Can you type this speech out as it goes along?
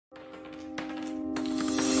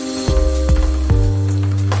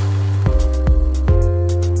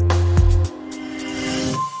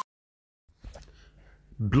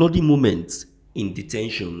bloody moment in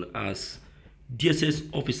detention as DSS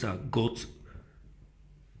officer got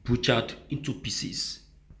butchered into pieces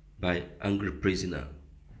by angry prisoner.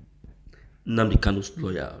 Nnamdi Kanu's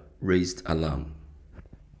lawyer raised alarm.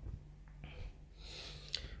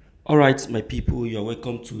 Alright, my people, you are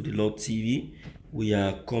welcome to the Lord TV. We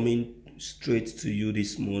are coming straight to you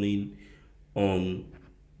this morning on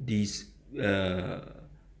this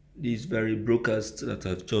very broadcast that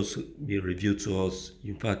have just been revealed to us.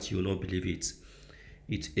 In fact, you will not believe it.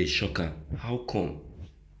 It's a shocker. How come?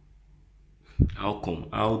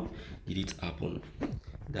 How did it happen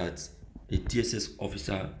that a DSS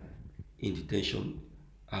officer in detention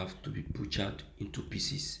have to be butchered into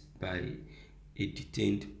pieces by a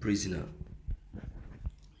detained prisoner?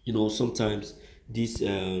 You know, sometimes these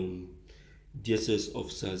DSS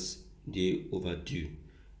officers, they overdo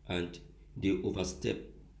and they overstep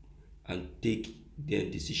and take their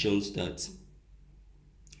decisions that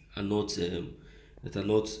are not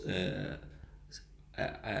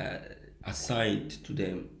assigned to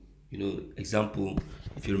them. You know, example,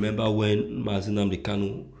 if you remember when Nnamdi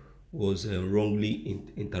Kanu was wrongly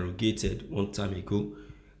interrogated one time ago,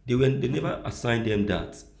 they never assigned them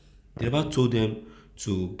that. They never told them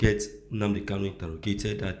to get Nnamdi Kanu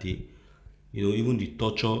interrogated that day. You know, even the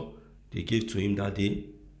torture they gave to him that day,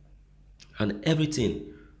 and everything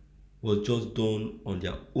was just done on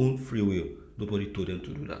their own free will. Nobody told them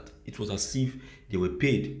to do that. It was as if they were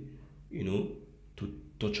paid, you know, to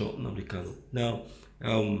torture Nnamdi Kanu. Now,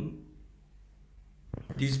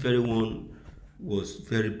 this very one was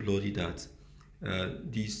very bloody that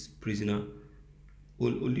this prisoner,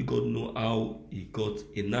 only God know how he got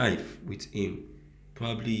a knife with him.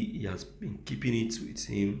 Probably he has been keeping it with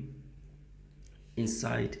him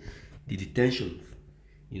inside the detention.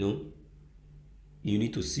 You know, you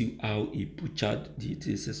need to see how he butchered the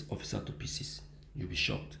DSS officer to pieces. You'll be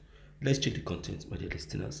shocked. Let's check the content, my dear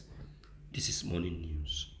listeners. This is morning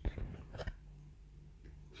news.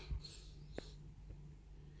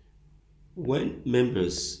 When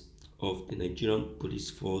members of the Nigerian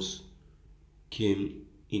police force came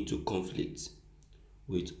into conflict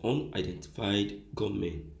with unidentified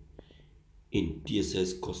gunmen in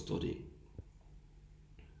DSS custody,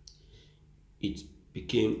 it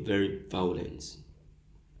became very violent.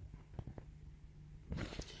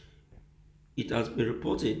 It has been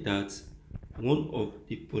reported that one of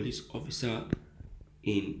the police officers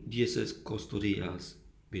in DSS custody has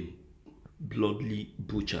been bloodily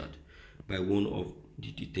butchered by one of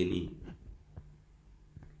the detainees.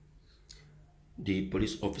 The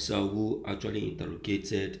police officer who actually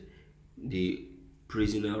interrogated the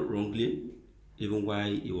prisoner wrongly, even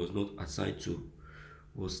while he was not assigned to,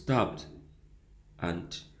 was stabbed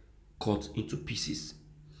and cut into pieces.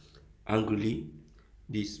 Angrily,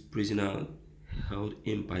 this prisoner held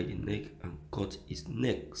him by the neck and cut his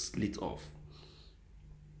neck slit off.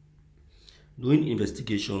 During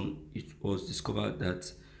investigation, it was discovered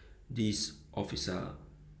that this officer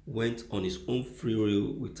went on his own free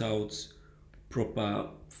will without proper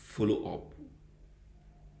follow-up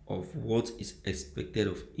of what is expected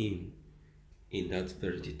of him in that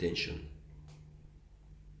very detention.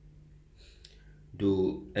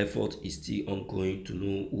 Though effort is still ongoing to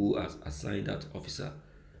know who has assigned that officer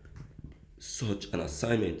such an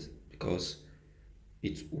assignment, because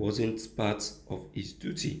it wasn't part of his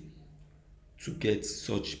duty to get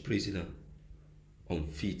such prisoner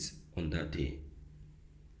unfit on that day.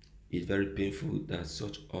 It's very painful that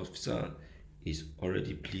such officer is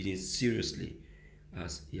already bleeding seriously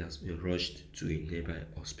as he has been rushed to a nearby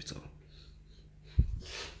hospital.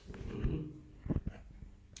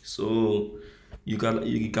 So you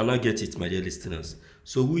cannot get it, my dear listeners.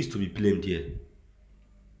 So who is to be blamed here?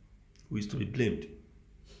 Who is to be blamed?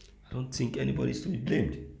 I don't think anybody is to be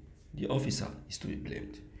blamed. The officer is to be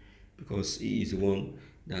blamed because he is the one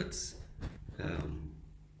that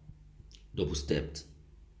double-stepped.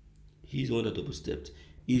 He is the one that double-stepped.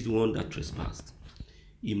 He is the one that trespassed.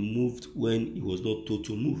 He moved when he was not told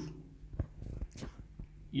to move.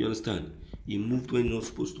 You understand? He moved when he was not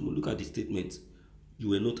supposed to move. Look at the statement. You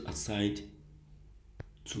were not assigned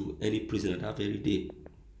to any prisoner that very day.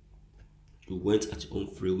 You went at your own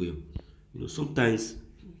free will. You know, sometimes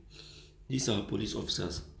these are police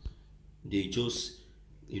officers. They just,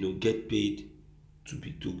 you know, get paid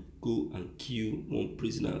to go and kill one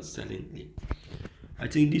prisoner silently. I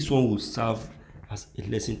think this one will serve as a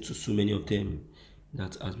lesson to so many of them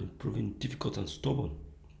that has been proven difficult and stubborn.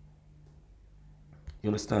 You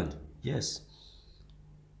understand? Yes.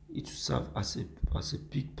 It will serve as a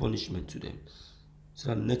big punishment to them, so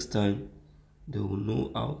that next time they will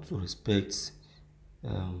know how to respect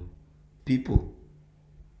people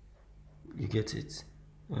You get it?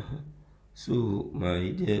 So, my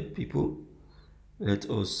dear people, let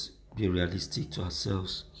us be realistic to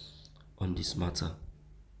ourselves on this matter.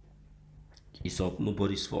 It's of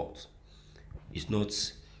nobody's fault. It's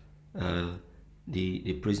not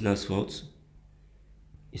the prisoner's fault.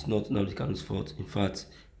 It's not Nnamdi Kanu's fault. In fact,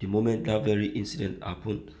 the moment that very incident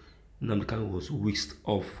happened, Nnamdi Kanu was whisked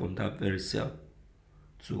off from that very cell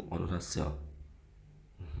to another cell.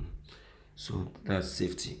 So that's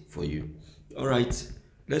safety for you. All right,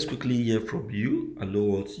 let's quickly hear from you and know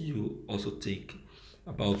what you also think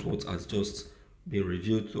about what has just been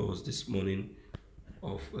revealed to us this morning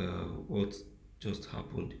of what just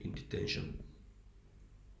happened in detention.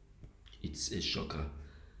 It's a shocker.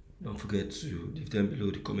 Don't forget to leave them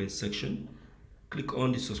below the comment section. Click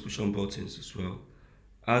on the subscription buttons as well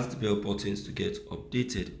as the bell buttons to get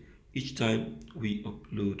updated each time we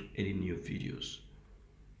upload any new videos.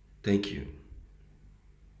 Thank you.